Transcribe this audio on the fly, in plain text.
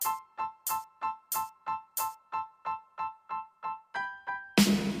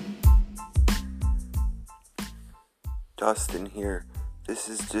Dustin here. This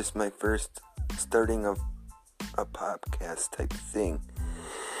is just my first starting of a podcast type thing.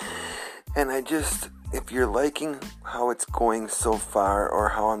 And if you're liking how it's going so far or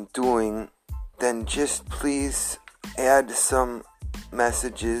how I'm doing, then just please add some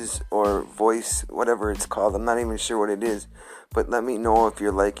messages or voice, whatever it's called. I'm not even sure what it is. But let me know if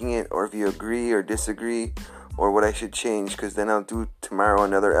you're liking it or if you agree or disagree or what I should change, because then I'll do tomorrow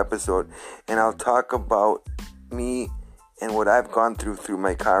another episode and I'll talk about me and what I've gone through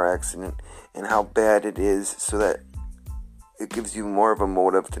my car accident and how bad it is, so that it gives you more of a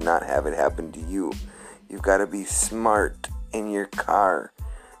motive to not have it happen to you. You've got to be smart in your car.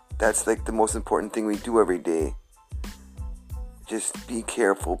 That's like the most important thing we do every day. Just be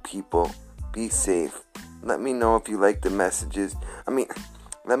careful, people. Be safe. Let me know if you like the messages.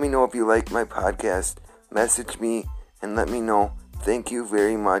 Let me know if you like my podcast. Message me and let me know. Thank you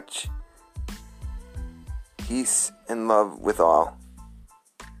very much. Peace and love with all.